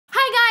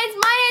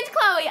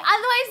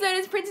otherwise known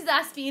as Princess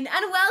Aspian,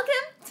 and welcome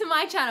to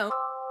my channel.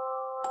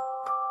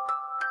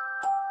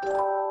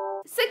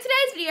 So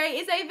today's video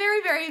is a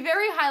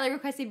very highly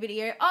requested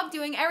video of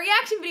doing a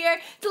reaction video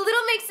to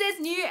Little Mix's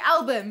new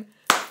album.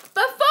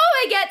 Before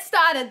we get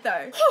started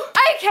though,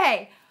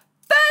 okay,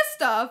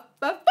 first off,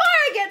 before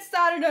I get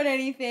started on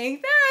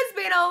anything, there has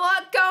been a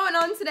lot going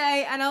on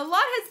today and a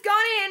lot has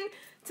gone in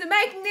to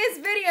making this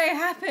video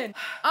happen.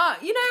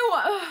 You know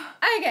what?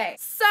 Okay,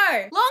 so,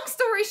 long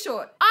story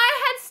short,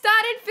 I had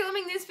started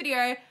filming this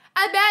video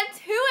about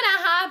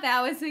 2.5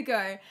 hours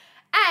ago,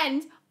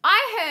 and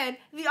I heard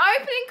the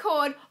opening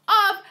chord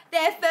of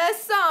their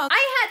first song.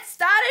 I had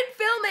started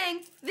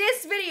filming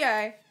this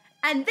video,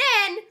 and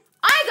then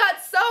I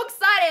got so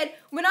excited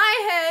when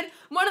I heard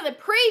one of the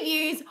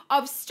previews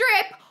of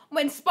Strip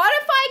when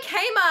Spotify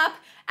came up,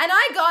 and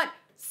I got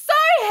so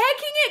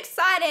hecking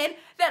excited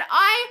that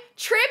I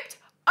tripped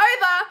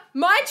over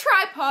my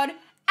tripod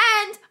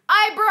and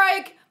I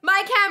broke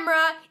my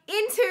camera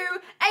into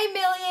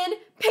 1,000,000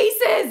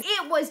 pieces.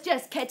 It was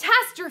just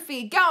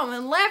catastrophe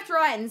going left,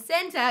 right, and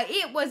center.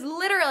 It was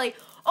literally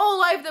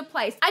all over the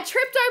place. I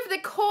tripped over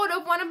the cord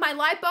of one of my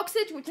light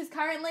boxes, which is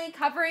currently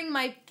covering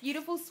my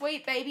beautiful,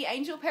 sweet baby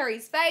Angel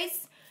Perry's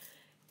face.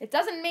 It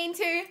doesn't mean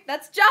to.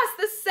 That's just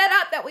the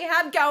setup that we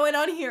have going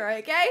on here,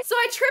 okay? So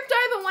I tripped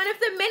over one of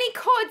the many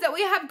cords that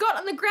we have got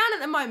on the ground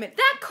at the moment.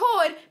 That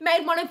cord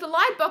made one of the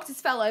light boxes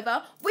fell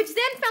over, which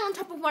then fell on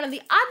top of one of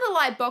the other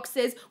light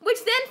boxes, which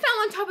then fell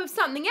on top of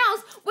something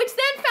else, which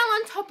then fell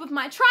on top of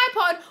my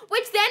tripod,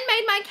 which then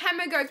made my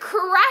camera go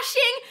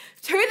crashing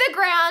to the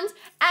ground,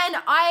 and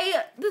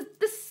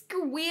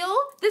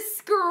the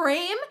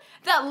scream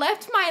that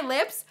left my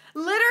lips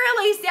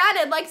literally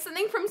sounded like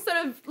something from sort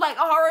of like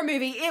a horror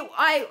movie.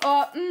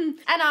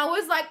 And I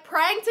was like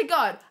praying to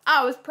God.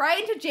 I was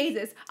praying to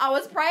Jesus. I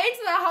was praying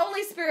to the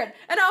Holy Spirit.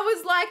 And I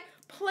was like,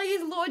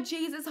 please, Lord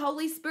Jesus,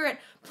 Holy Spirit,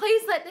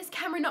 please let this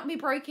camera not be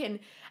broken.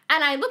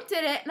 And I looked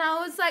at it and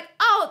I was like,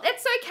 oh,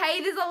 it's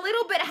okay. There's a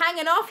little bit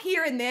hanging off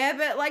here and there,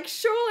 but like,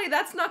 surely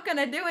that's not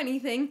gonna do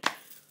anything.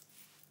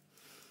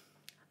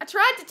 I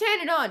tried to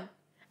turn it on,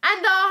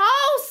 and the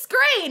whole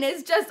screen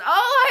is just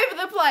all over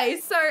the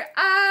place. So,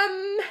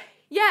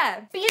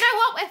 yeah. But you know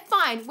what? We're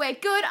fine. We're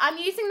good. I'm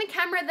using the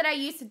camera that I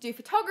used to do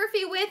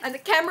photography with, and the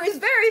camera is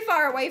very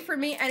far away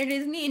from me, and it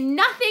is near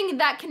nothing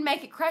that can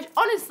make it crash.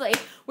 Honestly,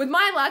 with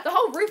my luck, the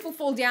whole roof will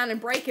fall down and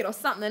break it or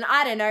something.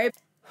 I don't know.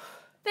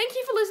 Thank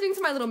you for listening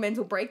to my little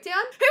mental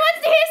breakdown. Who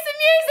wants to hear some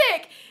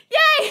music?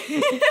 Yay!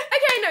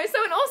 Okay, no,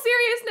 so in all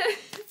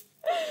seriousness,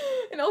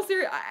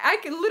 I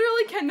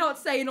literally cannot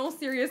say in all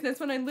seriousness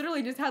when I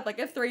literally just had like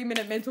a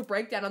 3-minute mental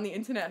breakdown on the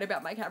internet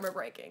about my camera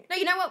breaking. No,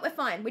 you know what? We're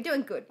fine. We're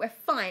doing good. We're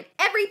fine.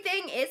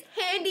 Everything is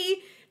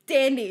handy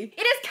dandy.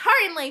 It is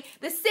currently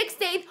the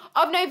 16th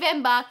of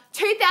November,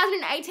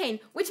 2018,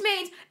 which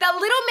means that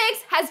Little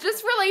Mix has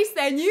just released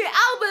their new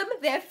album,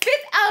 their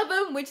 5th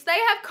album, which they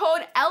have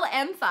called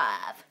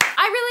LM5.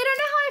 I really don't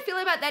know how I feel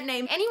about that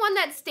name. Anyone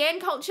that's stan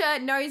culture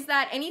knows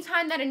that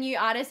anytime that a new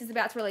artist is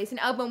about to release an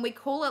album, we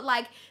call it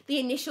like the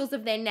initials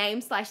of their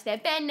name / their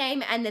band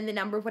name and then the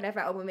number of whatever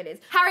album it is.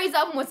 Harry's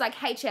album was like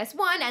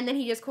HS1 and then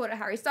he just called it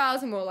Harry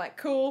Styles and we were like,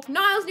 cool.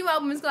 Niall's new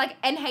album is like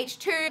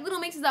NH2. Little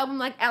Mix's album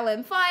like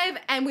LM5,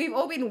 and we've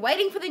all been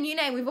waiting for the new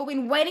name. We've all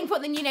been waiting for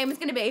what the new name is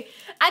gonna be.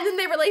 And then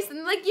they released it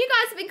and like, you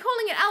guys have been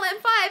calling it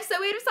LM5, so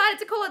we decided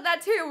to call it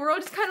that too. We're all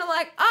just kind of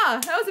like,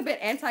 that was a bit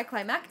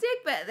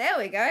anticlimactic, but there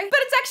we go. But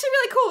it's actually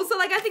really cool, so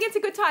like I think it's a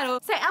good title.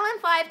 So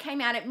LM5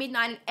 came out at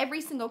midnight in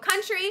every single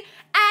country,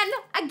 and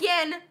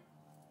again,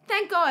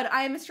 thank God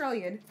I am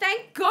Australian.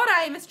 Thank God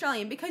I am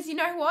Australian, because you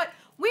know what?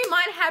 We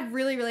might have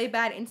really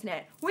bad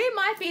internet. We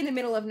might be in the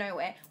middle of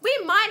nowhere. We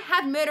might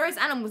have murderous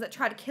animals that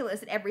try to kill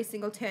us at every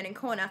single turn and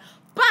corner,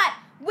 but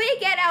we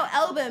get our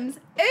albums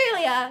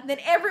earlier than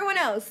everyone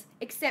else,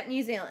 except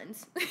New Zealand.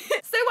 So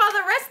while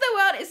the rest of the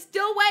world is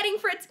still waiting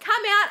for it to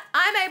come out,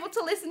 I'm able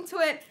to listen to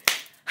it.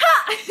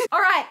 Ha!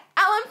 All right,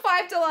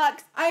 LM5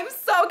 Deluxe. I'm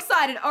so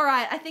excited. All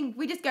right, I think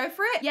we just go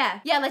for it. Yeah,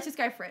 let's just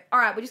go for it. All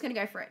right, we're just gonna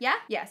go for it. Yeah?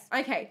 Yes.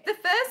 Okay, the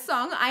first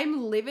song,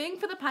 I'm living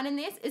for the pun in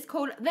this, is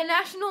called The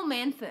National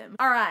Manthem.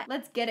 All right,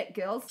 let's get it,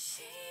 girls.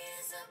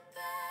 She's a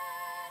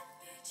bad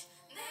bitch,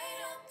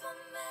 made up of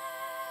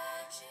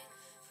magic,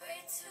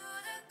 pray to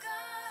the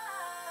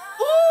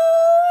gods.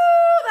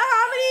 Ooh, the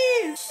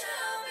harmonies.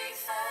 She'll be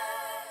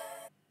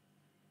fair.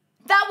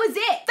 That was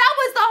it. That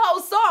was the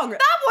whole song.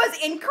 That was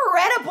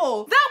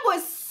incredible. That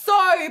was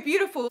so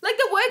beautiful. Like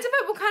the words of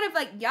it were kind of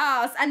like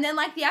yas, and then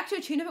like the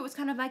actual tune of it was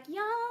kind of like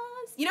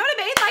yas. You know what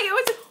I mean? Like it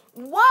was,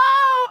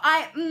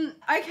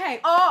 whoa. Okay.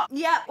 Oh,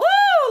 yeah.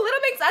 Woo! Little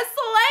Mix are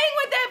slaying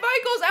with their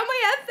vocals, and we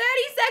are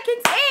 30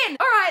 seconds in.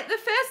 All right, the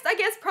first, I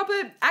guess,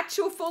 proper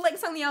actual full-length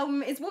song on the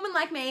album is Woman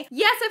Like Me.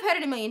 Yes, I've heard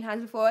it 1,000,000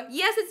 times before.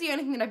 Yes, it's the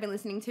only thing that I've been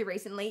listening to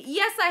recently.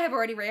 Yes, I have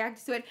already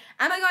reacted to it.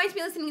 Am I going to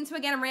be listening to it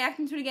again and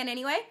reacting to it again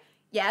anyway?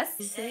 Yes.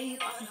 Say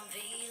what I'm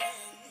feeling.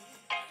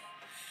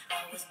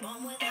 I was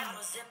born without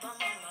a zip on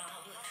my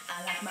mouth.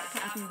 I like my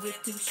coffee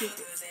with 2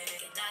 sugars.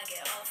 And I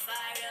get all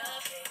fired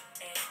up.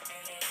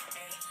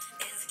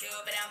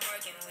 Insecure, but I'm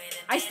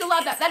I still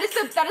love that. That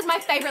is my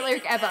favorite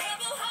lyric ever.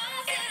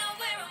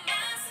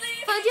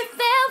 But you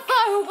fell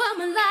for a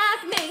woman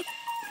like me.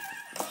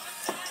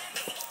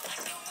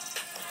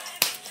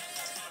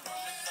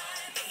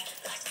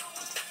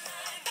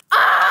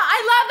 I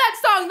love that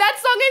song. That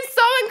song is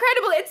so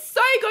incredible. It's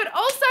so good.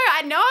 Also,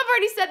 I know I've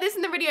already said this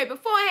in the video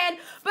beforehand,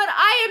 but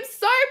I am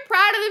so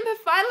proud of them for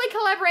finally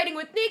collaborating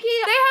with Nicki.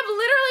 They have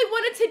literally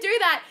wanted to do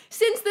that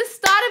since the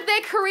start of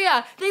their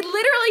career. They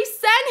literally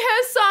sang her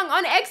song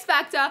on X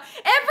Factor.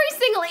 Every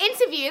single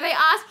interview they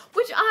asked,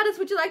 which artist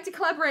would you like to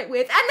collaborate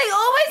with? And they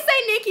always say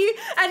Nicki,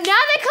 and now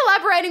they're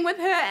collaborating with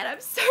her, and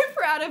I'm so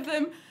proud of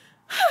them.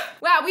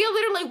 Wow, we are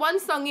literally one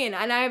song in,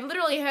 and I've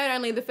literally heard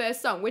only the first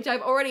song, which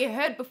I've already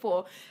heard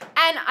before,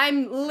 and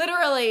I'm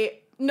literally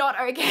not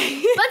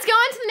okay. Let's go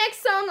on to the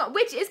next song,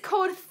 which is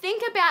called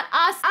Think About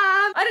Us.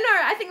 I don't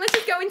know, I think let's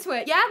just go into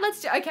it. Yeah,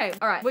 okay,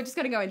 all right, we're just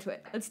gonna go into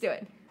it. Let's do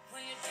it.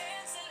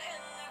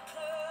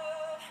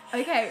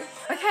 Okay. Ooh,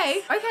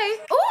 okay.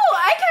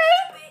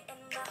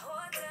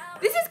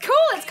 This is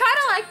cool, it's kind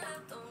of like,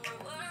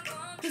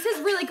 this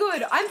is really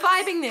good. I'm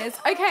vibing this,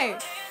 okay.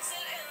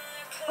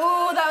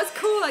 Oh, that was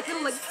cool, like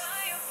little like.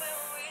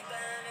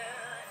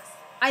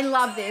 I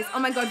love this. Oh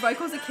my god,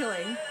 vocals are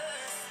killing.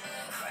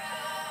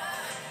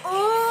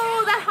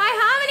 Oh, that high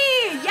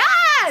harmony,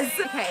 yes!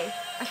 Okay,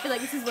 I feel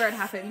like this is where it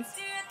happens.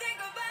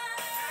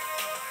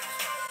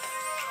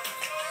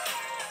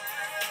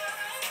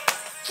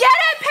 Get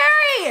it,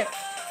 Perry!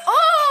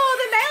 Oh,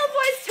 the male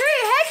voice too,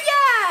 heck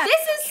yeah!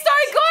 This is so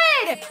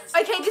good!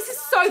 Okay, this is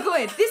so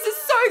good. This is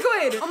so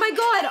good. Oh my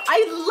god,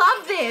 I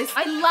love this.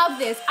 I love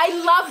this. I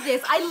love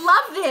this. I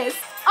love this.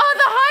 Oh,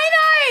 the high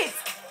notes!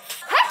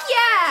 Heck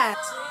yeah!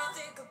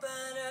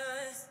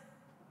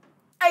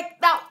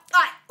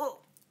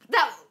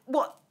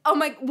 What? Oh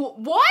my,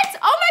 what?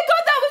 Oh my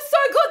god, that was so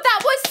good.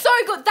 That was so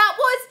good. That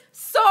was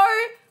so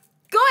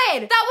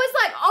good. That was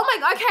like, oh my,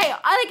 okay,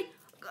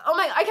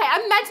 okay,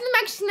 imagine them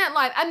actually singing that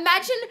live.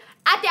 Imagine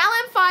at the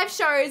LM5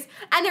 shows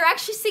and they're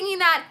actually singing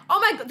that. Oh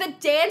my god, the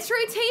dance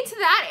routine to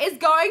that is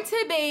going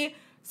to be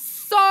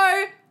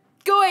so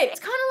good. It's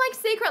kind of like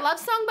Secret Love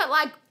Song, but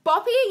like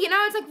boppy, you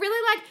know? It's like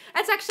really like,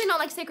 it's actually not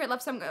like Secret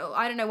Love Song.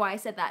 I don't know why I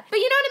said that. But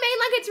you know what I mean?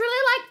 Like it's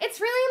really like,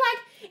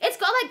 it's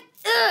got like,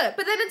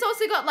 but then it's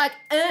also got like,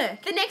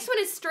 The next one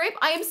is Strip.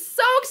 I am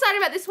so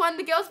excited about this one.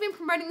 The girls have been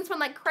promoting this one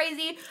like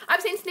crazy.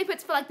 I've seen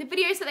snippets for like the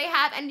videos that they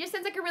have, and it just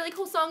sounds like a really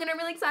cool song, and I'm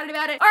really excited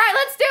about it. All right,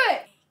 let's do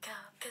it.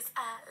 Cause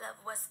I love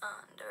what's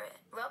under it.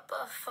 Rub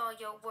off all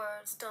your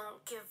words,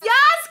 don't give up.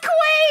 Yes,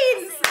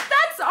 queens!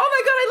 That's, oh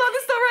my god, I love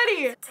this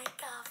already.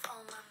 Take off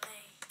all my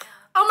makeup.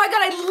 Oh my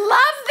god, I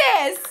love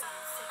this.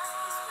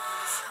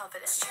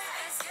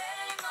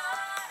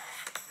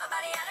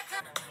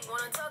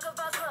 Wanna talk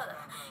about color?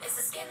 It's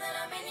the skin that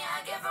I'm in, yeah,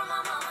 I get from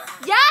my mama.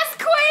 Yes,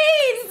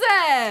 queens!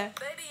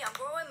 Baby, I'm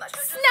growing much.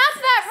 Snap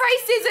that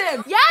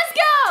racism. Yes,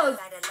 girls.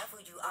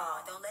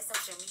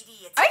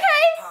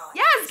 Okay,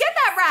 yes, get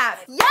that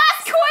rap. Yes,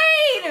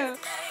 queen!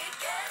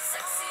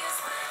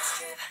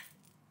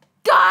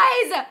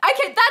 Guys,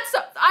 okay, that's,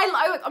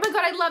 oh my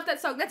god, I love that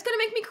song. That's gonna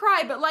make me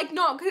cry, but like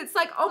not, because it's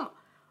like,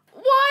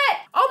 what?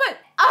 Oh my,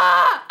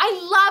 I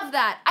love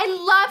that. I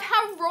love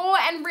how raw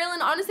and real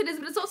and honest it is,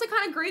 but it's also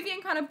kind of groovy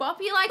and kind of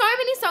boppy. Like so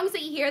many songs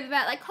that you hear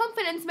about like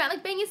confidence, about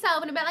like being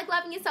yourself and about like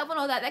loving yourself and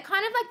all that, they're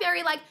kind of like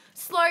very like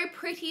slow,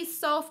 pretty,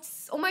 soft,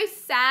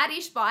 almost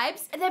sad-ish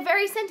vibes. And they're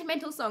very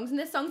sentimental songs, and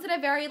they're songs that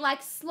are very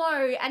like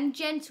slow and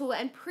gentle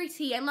and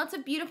pretty and lots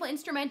of beautiful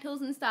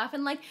instrumentals and stuff,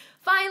 and like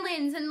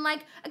violins and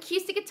like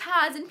acoustic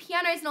guitars and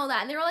pianos and all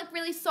that, and they're all like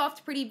really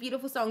soft, pretty,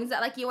 beautiful songs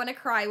that like you want to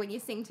cry when you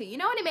sing to, you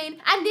know what I mean?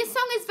 And this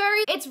song is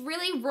it's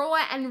really raw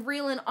and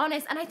real and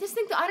honest, and I just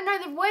think that, I don't know,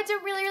 the words are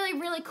really, really,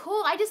 really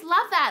cool. I just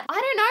love that. I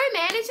don't know,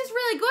 man, it's just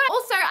really good.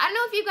 Also, I don't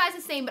know if you guys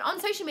have seen, but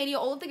on social media,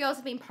 all of the girls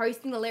have been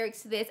posting the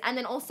lyrics to this, and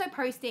then also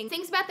posting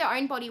things about their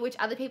own body which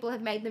other people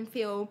have made them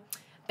feel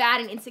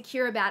bad and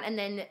insecure about, and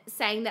then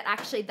saying that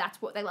actually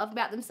that's what they love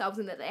about themselves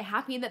and that they're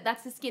happy that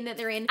that's the skin that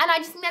they're in. And I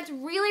just think that's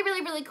really,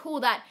 really, really cool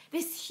that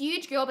this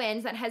huge girl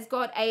band that has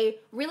got a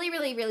really,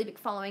 really, really big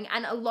following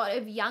and a lot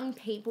of young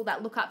people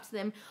that look up to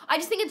them. I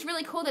just think it's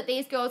really cool that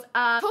these girls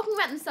are talking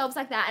about themselves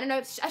like that, and I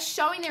know are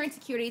showing their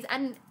insecurities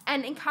and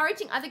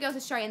encouraging other girls to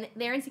show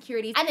their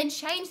insecurities, and then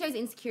change those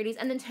insecurities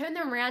and then turn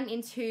them around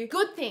into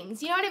good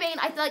things. You know what I mean?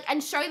 I feel like,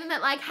 and show them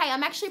that like, hey,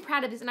 I'm actually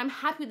proud of this and I'm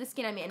happy with the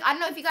skin I'm in. I don't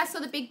know if you guys saw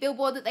the big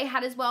billboard that they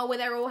had as well, where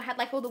they all had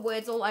like all the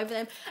words all over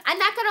them,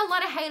 and that got a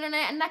lot of hate on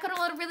it, and that got a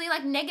lot of really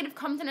like negative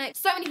comments on it.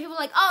 So many people were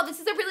like, oh, this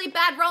is a really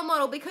bad role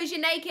model because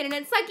you're naked, and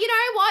it's like, you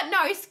know what?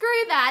 No, screw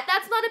that.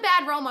 That's not a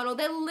bad role model.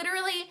 They're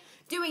literally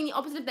doing the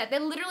opposite of that. They're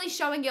literally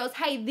showing girls,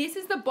 hey, this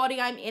is the body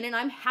I'm in, and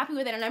I'm happy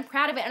with it, and I'm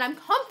proud of it, and I'm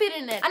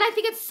confident in it. And I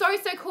think it's so,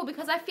 so cool,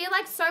 because I feel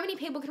like so many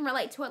people can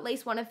relate to at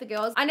least one of the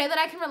girls. I know that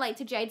I can relate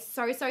to Jade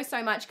so, so,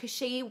 so much, because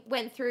she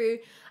went through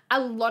a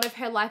lot of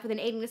her life with an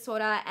eating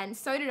disorder, and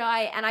so did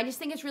I, and I just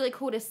think it's really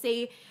cool to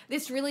see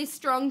this really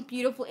strong,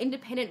 beautiful,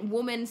 independent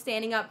woman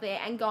standing up there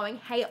and going,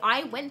 hey,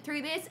 I went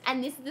through this,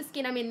 and this is the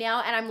skin I'm in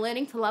now, and I'm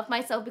learning to love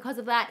myself because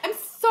of that. I'm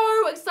so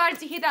so excited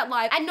to hear that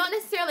live, and not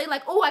necessarily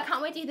like, oh, I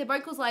can't wait to hear their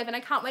vocals live and I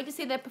can't wait to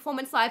see their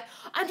performance live.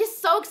 I'm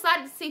just so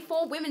excited to see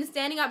 4 women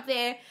standing up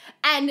there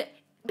and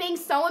being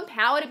so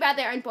empowered about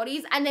their own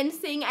bodies, and then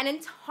seeing an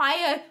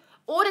entire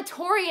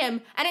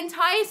auditorium, an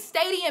entire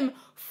stadium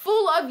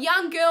full of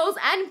young girls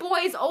and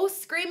boys all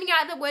screaming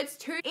out the words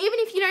too. Even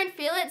if you don't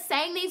feel it,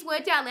 saying these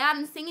words out loud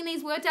and singing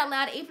these words out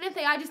loud, even if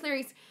they are just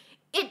lyrics,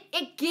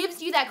 it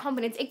gives you that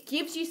confidence. It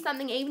gives you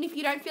something, even if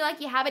you don't feel like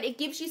you have it, it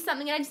gives you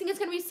something. And I just think it's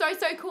going to be so,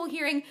 so cool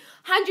hearing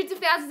hundreds of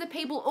thousands of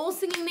people all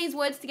singing these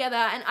words together.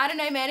 And I don't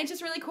know, man, it's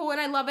just really cool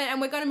and I love it. And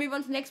we're going to move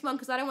on to the next one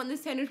because I don't want this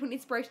to turn into an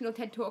inspirational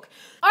TED Talk.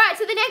 All right,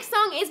 so the next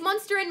song is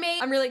Monster and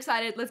Me. I'm really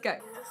excited. Let's go.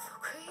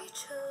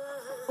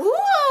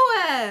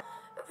 Ooh!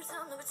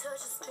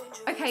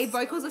 Okay,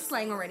 vocals are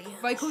slaying already.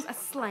 Vocals are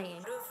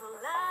slaying.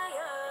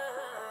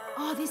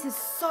 Oh, this is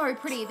so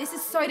pretty. This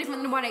is so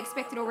different than what I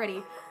expected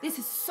already. This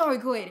is so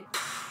good.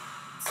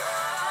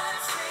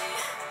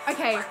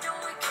 Okay.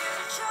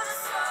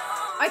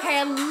 Okay,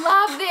 I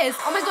love this.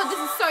 Oh my god, this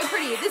is so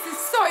pretty. This is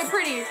so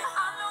pretty.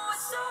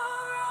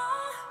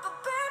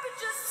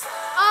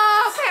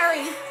 Oh,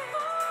 Perry.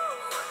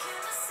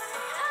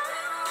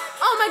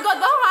 Oh my god,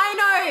 the high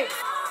note.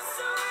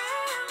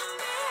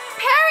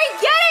 Perry,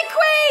 get it,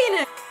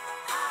 queen!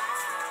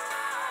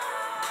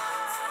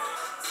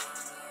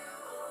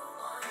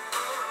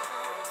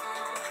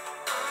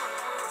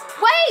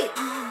 Wait!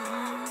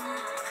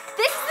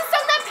 This is the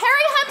song that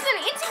Perry hummed in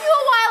an interview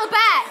a while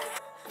back.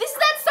 This is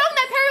that song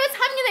that Perry was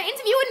humming in the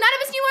interview and none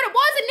of us knew what it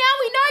was, and now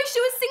we know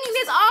she was singing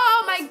this.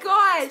 Oh my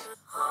gosh.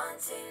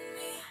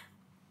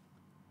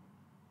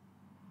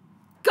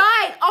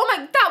 Guys, oh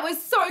my, that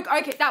was so,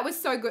 okay, that was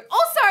so good.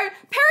 Also,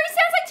 Perry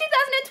sounds like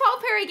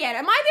 2012 Perry again.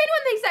 Am I the only one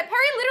that thinks that?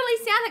 Perry literally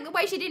sounds like the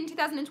way she did in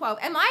 2012.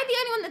 Am I the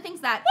only one that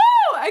thinks that?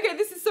 Woo! Okay,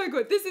 this is so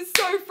good. This is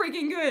so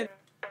freaking good.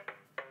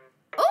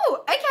 Ooh,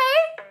 okay.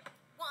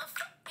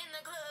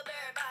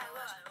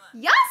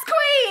 Yes,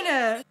 queen!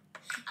 Heck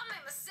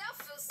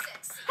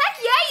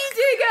yeah, you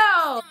do,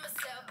 girl!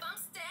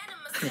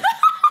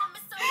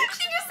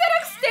 She just said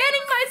I'm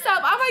standing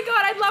myself. Oh my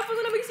god, I love when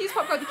Olympics use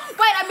popcorn.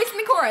 Wait, I'm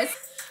missing the chorus.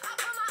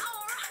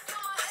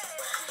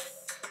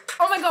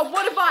 Oh my god,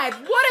 what a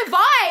vibe. What a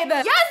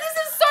vibe. Yes, this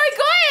is so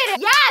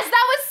good. Yes,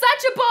 that was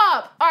such a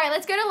bop. All right,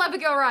 let's go to Lover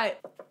Girl Right.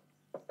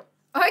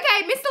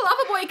 Okay, Mr.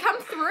 Loverboy, come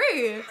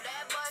through.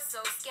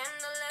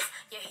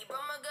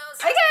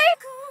 Okay.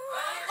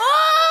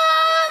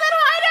 Oh, that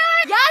high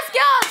note. Yes,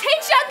 girl,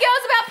 teach young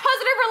girls about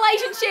positive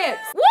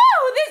relationships. Woo,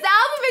 this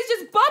album is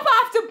just bop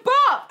after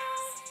bop.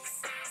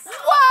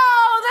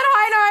 Whoa, that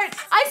high note.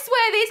 I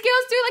swear, these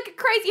girls do like a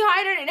crazy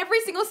high note in every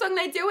single song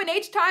they do, and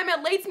each time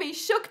it leaves me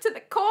shook to the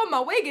core. My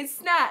wig is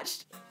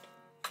snatched.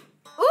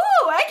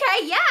 Ooh,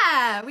 okay,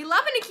 yeah. We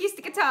love an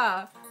acoustic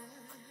guitar.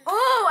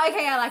 Oh,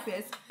 okay, I like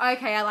this.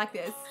 Okay, I like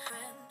this.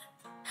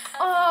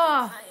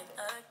 Oh,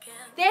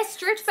 their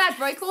stripped back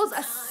vocals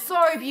are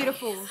so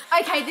beautiful.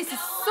 Okay, this is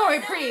so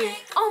pretty.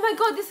 Oh my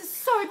god, this is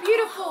so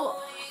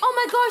beautiful. Oh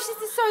my gosh,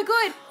 this is so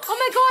good. Oh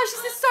my gosh,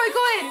 this is so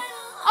good.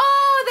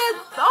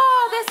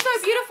 Oh, they're so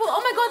beautiful.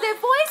 Oh my god, their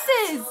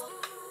voices.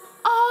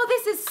 Oh,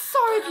 this is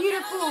so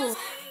beautiful.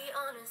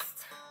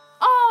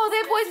 Oh,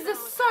 their voices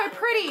are so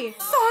pretty.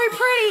 So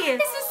pretty.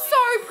 This is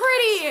so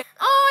pretty.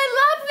 Oh, I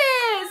love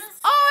this.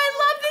 Oh, I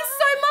love this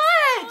so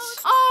much.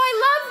 Oh, I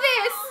love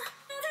this.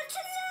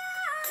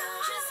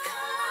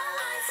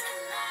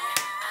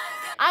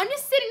 I'm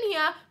just sitting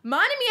here,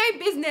 minding my own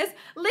business,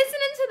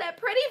 listening to their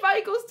pretty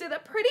vocals, to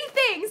the pretty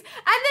things,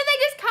 and then they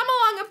just come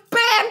along and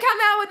bam, come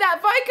out with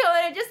that vocal,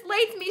 and it just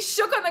leaves me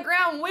shook on the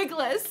ground,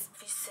 wigless.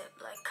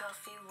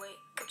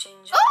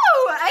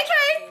 Oh,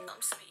 okay.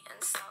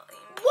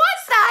 What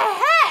the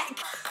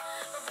heck?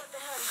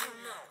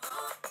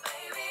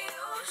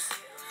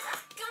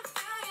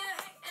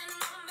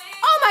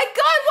 Oh my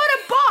god, what a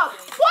bop!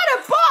 What a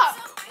bop!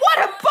 What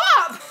a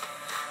bop!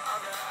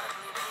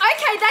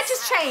 Okay, that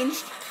just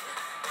changed.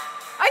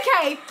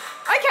 Okay,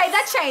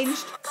 that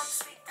changed.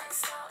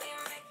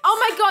 Oh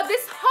my god,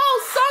 this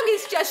whole song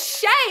is just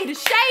shade.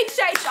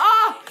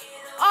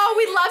 Oh,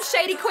 we love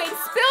Shady Queen.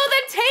 Spill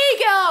the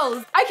tea,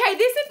 girls. Okay,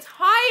 this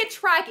entire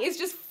track is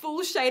just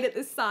full shade at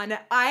the sun.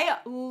 I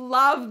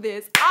love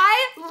this.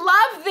 I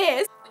love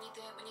this.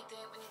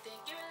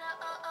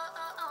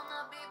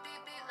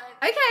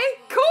 Okay,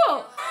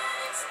 cool.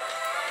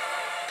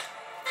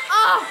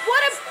 Oh,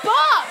 what a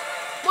bop.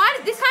 Why,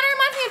 this kind of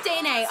reminds me of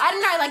DNA. I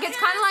don't know, like it's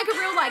kind of like a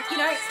real like, you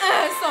know,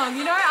 song,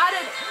 you know? I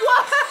don't,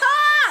 what?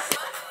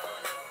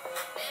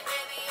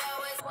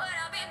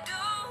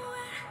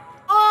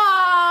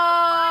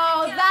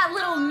 Oh, that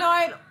little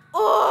note.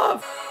 Oh.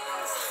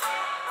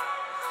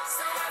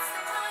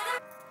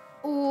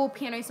 Oh,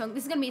 piano song.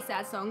 This is gonna be a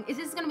sad song. Is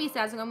this gonna be a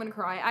sad song? I'm gonna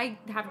cry. I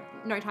have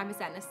no time for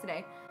sadness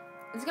today.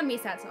 This is gonna be a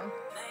sad song.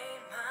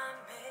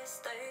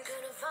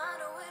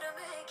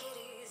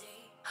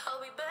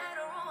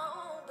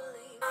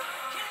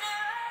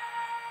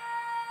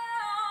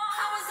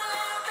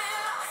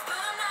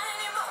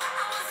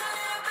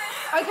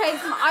 Okay,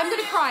 I'm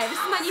gonna cry. This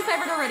is my new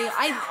favorite already.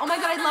 Oh my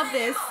god, I love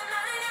this.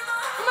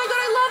 Oh my god,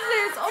 I love love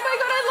this. Oh my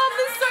god, I love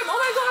this song. Oh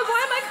my god, why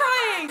am I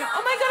crying?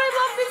 Oh my god, I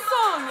love this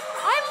song.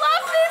 I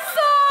love this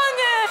song.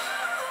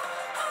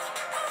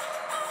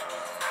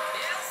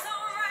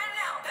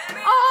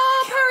 Oh,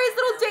 Perry's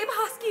little deep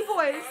husky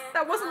voice.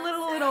 That wasn't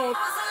little at all.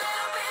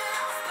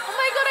 Oh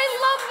my god, I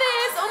love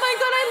this. Oh my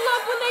god, I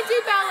love when they do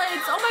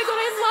ballads. Oh my god,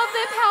 I love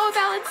their power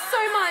ballads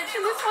so much.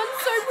 And this one's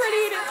so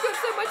pretty and it's got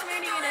so much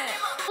meaning in it.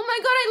 Oh my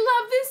god, I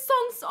love this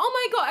song. Oh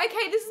my god,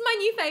 okay, this is my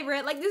new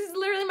favorite. Like, this is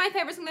literally my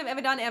favorite song they've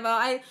ever done ever.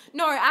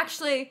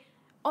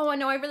 Oh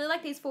no, I really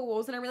like These Four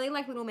Walls and I really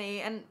like Little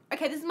Me. And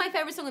okay, this is my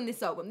favorite song on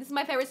this album. This is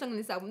my favorite song on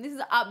this album. This is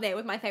up there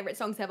with my favorite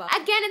songs ever.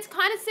 Again, it's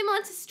kind of similar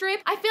to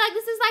Strip. I feel like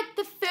this is like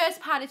the first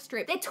part of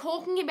Strip. They're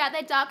talking about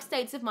their dark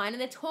states of mind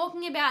and they're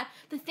talking about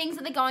the things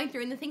that they're going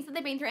through and the things that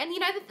they've been through. And you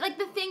know,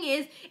 the thing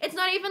is, it's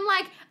not even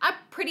like a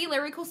pretty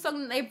lyrical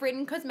song that they've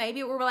written because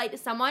maybe it will relate to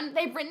someone.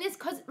 They've written this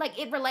because like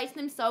it relates to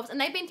themselves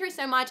and they've been through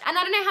so much. And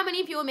I don't know how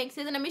many of you are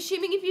mixers, and I'm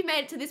assuming if you've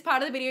made it to this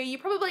part of the video, you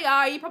probably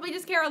are. You probably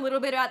just care a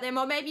little bit about them,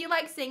 or maybe you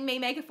like seeing me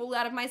make a fool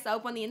out of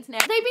myself on the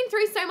internet. They've been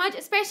through so much,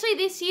 especially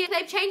this year.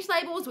 They've changed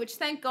labels, which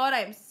thank God,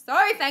 I'm so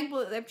thankful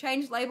that they've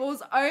changed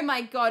labels. Oh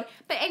my God.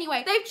 But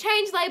anyway, they've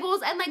changed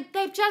labels and like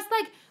they've just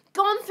like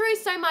gone through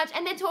so much,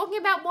 and they're talking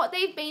about what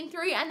they've been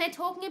through, and they're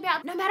talking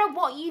about no matter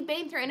what you've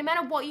been through, no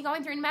matter what you're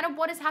going through, no matter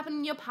what has happened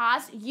in your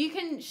past, you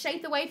can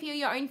shape the way for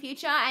your own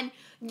future and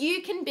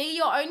you can be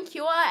your own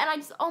cure. And I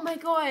just, oh my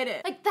God,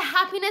 like the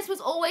happiness was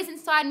always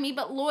inside me,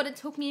 but Lord, it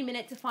took me a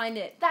minute to find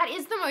it. That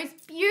is the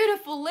most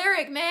beautiful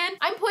lyric, man.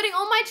 I'm putting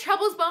all my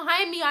troubles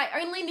behind me.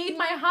 I only need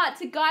my heart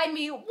to guide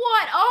me.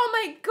 What? Oh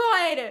my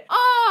God.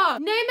 Oh,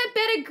 name a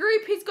better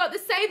group who's got the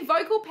same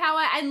vocal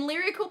power and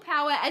lyrical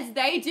power as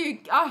they do.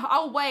 Oh,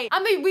 I'll wait.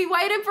 I mean, we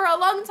waited for a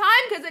long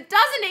time because it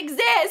doesn't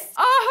exist.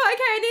 Oh,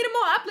 okay, I need a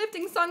more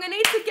uplifting song. I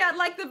need to get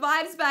like the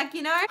vibes back,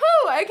 you know?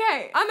 Whew,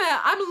 okay.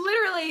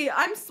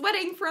 I'm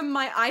sweating from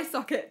my eye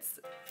sockets.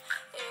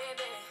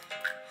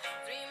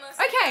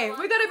 Okay,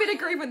 we got a bit of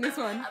groove on this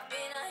one.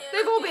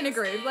 They've all been a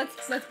groove,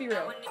 let's be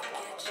real.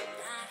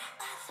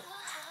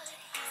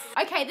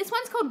 Okay, this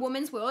one's called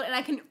Woman's World, and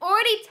I can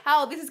already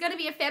tell this is gonna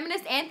be a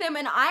feminist anthem,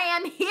 and I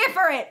am here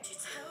for it.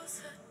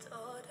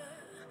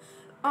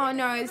 Oh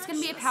no, it's gonna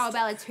be a power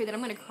ballad too that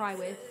I'm gonna cry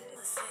with.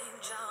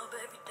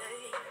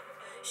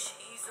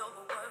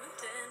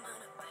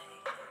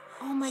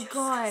 Oh my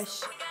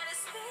gosh.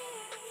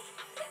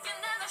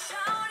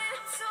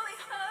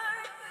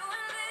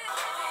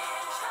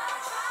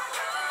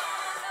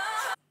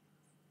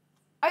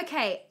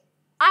 Okay,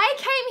 I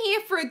came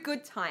here for a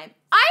good time.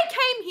 I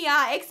came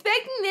here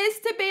expecting this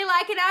to be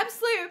like an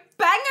absolute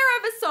banger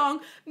of a song,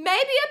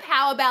 maybe a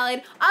power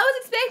ballad. I was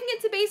expecting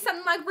it to be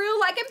something like real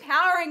like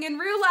empowering and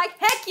real like,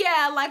 heck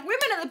yeah, like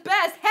women are the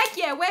best, heck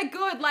yeah, we're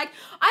good. Like,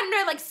 I don't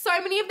know, like so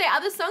many of their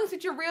other songs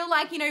which are real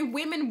like, you know,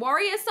 women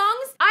warrior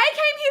songs. I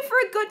came here for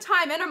a good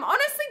time and I'm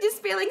honestly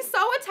just feeling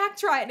so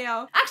attacked right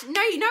now. Actually,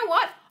 no, you know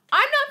what? I'm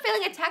not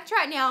feeling attacked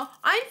right now.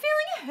 I'm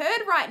feeling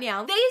heard right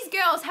now. These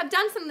girls have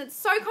done something that's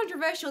so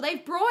controversial.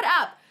 They've brought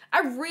up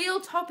a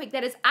real topic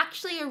that is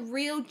actually a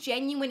real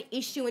genuine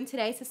issue in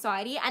today's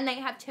society, and they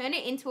have turned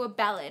it into a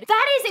ballad.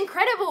 That is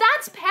incredible.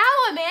 That's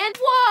power, man.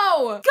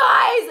 Whoa.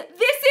 Guys,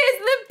 this is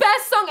the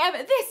best song ever.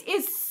 This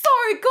is so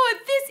good.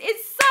 This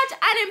is such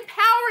an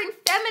empowering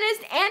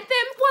feminist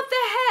anthem. What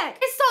the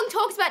heck? This song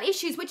talks about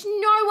issues which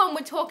no one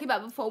would talk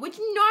about before, which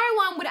no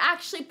one would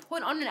actually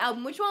put on an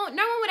album, which no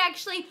one would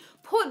actually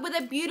put with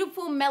a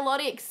beautiful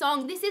melodic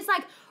song. This is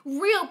like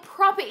real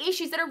proper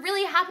issues that are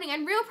really happening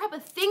and real proper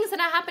things that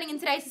are happening in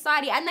today's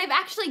society, and they've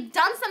actually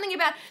done something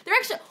about, they're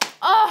actually,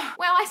 oh,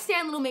 wow, I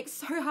stand Little Mix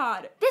so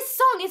hard. This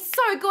song is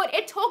so good.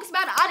 It talks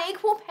about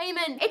unequal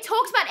payment. It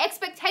talks about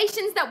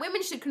expectations that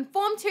women should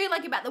conform to,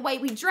 like about the way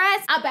we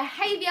dress, our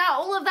behavior,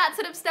 all of that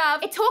sort of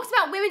stuff. It talks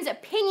about women's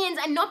opinions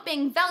and not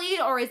being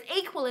valued or as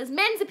equal as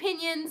men's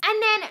opinions.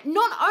 And then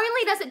not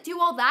only does it do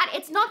all that,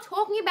 it's not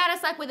talking about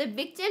us like we're the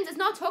victims. It's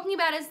not talking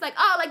about us like,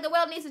 oh, like the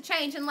world needs to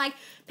change and like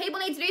people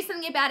need to do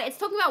something about it. It's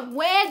talking about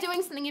we're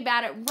doing something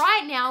about it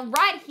right now,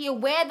 right here.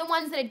 We're the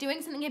ones that are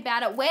doing something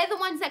about it. We're the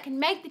ones that can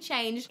make the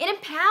change. It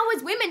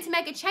empowers women to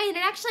make a change.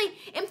 It actually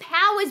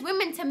empowers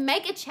women to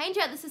make a change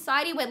about the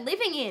society we're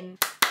living in.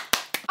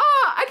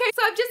 Oh, okay,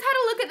 so I've just had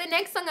a look at the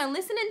next song I'm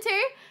listening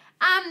to.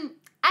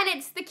 And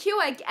it's The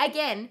Cure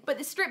again, but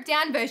the stripped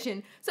down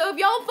version. So if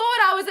y'all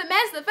thought I was a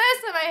mess the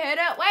first time I heard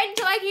it, wait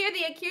until I hear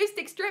the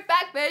acoustic stripped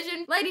back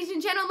version. Ladies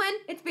and gentlemen,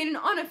 it's been an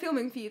honor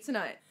filming for you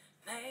tonight.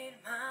 Made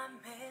my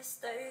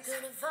mistakes,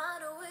 couldn't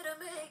find a way to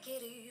make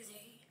it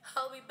easy.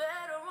 I'll be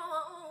better,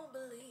 I won't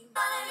believe.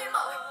 Not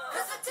anymore,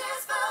 cause the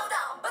tears fell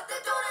down, but they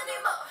don't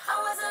anymore.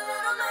 I was a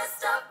little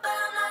messed up, but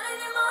I'm not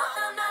anymore.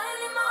 I'm not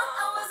anymore.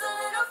 I was a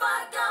little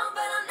far down,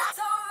 but I'm not.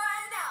 So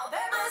right now,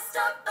 baby, messed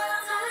up, but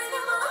I'm not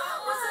anymore. I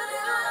was a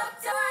little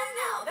locked up right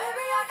now,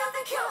 baby, I got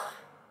the cure.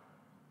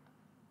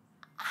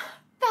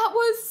 That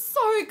was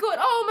so good.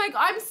 Oh my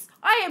God,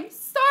 I am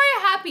so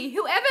happy.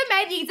 Whoever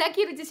made the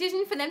executive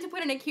decision for them to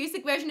put an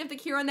acoustic version of The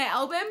Cure on their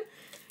album,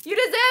 You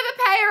deserve a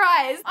pay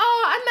rise.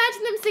 Oh,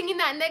 imagine them singing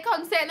that in their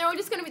concert and they're all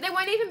just gonna be, there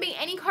won't even be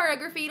any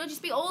choreography. It'll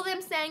just be all of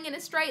them staying in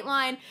a straight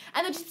line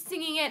and they're just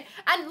singing it.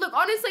 And look,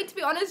 honestly, to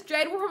be honest,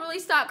 Jade will probably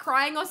start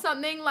crying or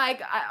something.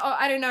 Like,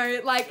 I don't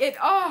know, like it,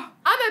 I'm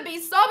gonna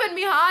be sobbing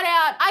me heart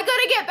out. I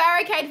gotta get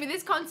Barricade for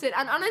this concert.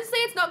 And honestly,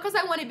 it's not because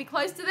I want to be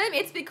close to them.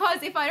 It's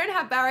because if I don't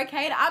have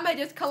Barricade, I'm gonna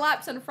just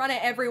collapse in front of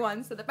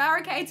everyone. So the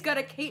Barricade's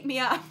gotta keep me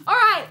up. All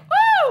right,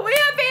 woo, we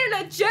have been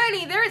on a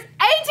journey. There is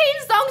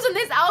 18 songs on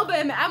this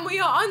album and we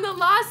are on the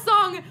last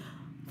song.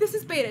 This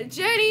has been a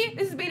journey.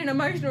 This has been an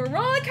emotional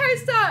roller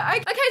coaster.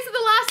 Okay, so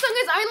the last song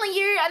is Only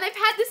You, and they've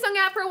had this song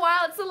out for a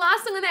while. It's the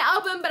last song on their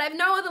album, but I have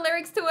no other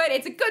lyrics to it.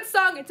 It's a good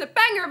song. It's a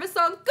banger of a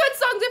song. Good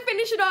song to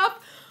finish it off.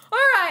 All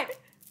right,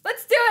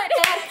 let's do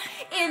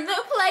it. In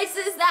the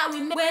places that we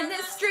met, when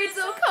the streets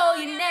will call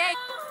your name.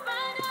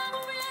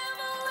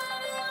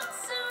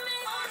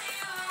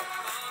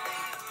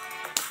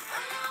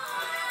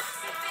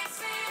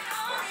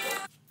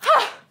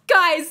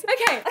 Guys,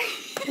 okay.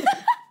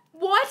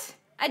 What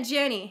a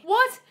journey.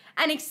 What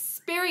an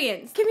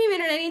experience. Give me a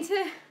minute, I need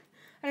to,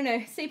 I don't know,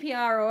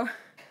 CPR or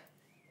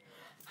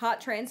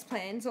heart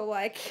transplants or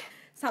like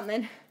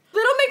something.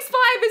 Little Mix 5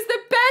 is the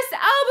best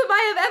album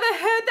I have ever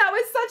heard. That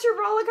was such a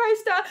roller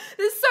coaster.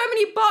 There's so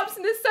many bops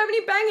and there's so many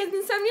bangers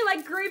and so many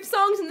like group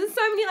songs and there's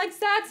so many like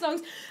sad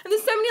songs and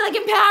there's so many like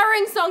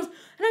empowering songs.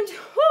 And I'm just,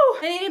 whew,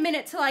 I need a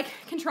minute to like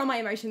control my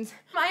emotions.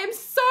 I am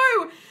so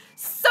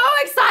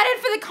excited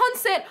for the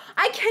concert.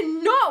 I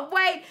cannot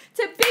wait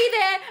to be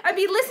there and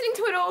be listening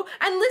to it all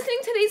and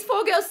listening to these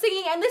 4 girls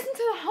singing and listening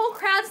to the whole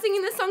crowd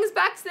singing the songs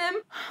back to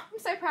them. I'm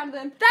so proud of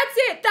them. That's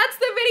it. That's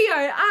the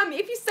video.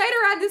 If you stayed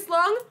around this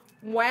long,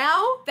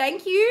 wow,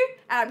 thank you.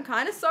 I'm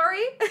kind of sorry.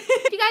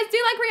 If you guys do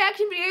like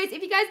reaction videos,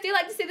 if you guys do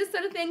like to see this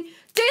sort of thing,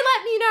 do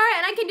let me know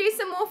and I can do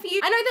some more for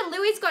you. I know that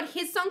Louis got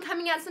his song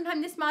coming out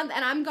sometime this month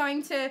and I'm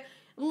going to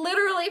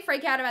literally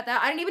freak out about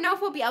that. I don't even know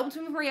if we'll be able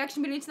to have a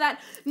reaction video to that.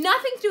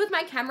 Nothing to do with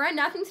my camera,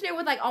 nothing to do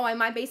with like, oh, I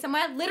might be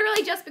somewhere.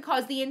 Literally just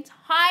because the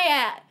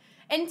entire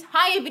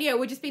video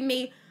would just be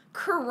me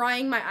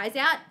crying my eyes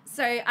out.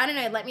 So I don't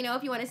know, let me know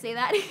if you want to see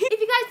that. If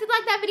you guys did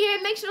like that video,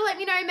 make sure to let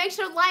me know. Make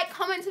sure to like,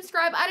 comment,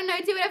 subscribe. I don't know,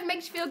 do whatever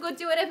makes you feel good,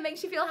 do whatever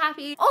makes you feel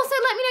happy. Also,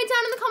 let me know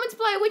down in the comments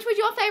below which was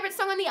your favorite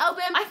song on the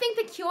album. I think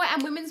The Cure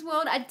and Women's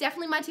World are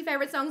definitely my 2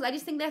 favorite songs. I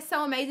just think they're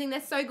so amazing, they're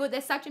so good,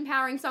 they're such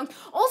empowering songs.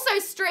 Also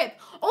Strip,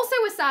 also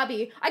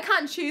Wasabi. I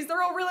can't choose,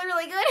 they're all really,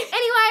 really good.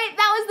 Anyway,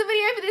 that was the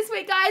video for this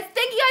week, guys.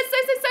 Thank you guys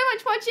so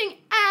much for watching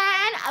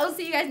and I'll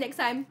see you guys next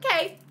time.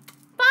 Okay,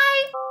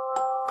 bye.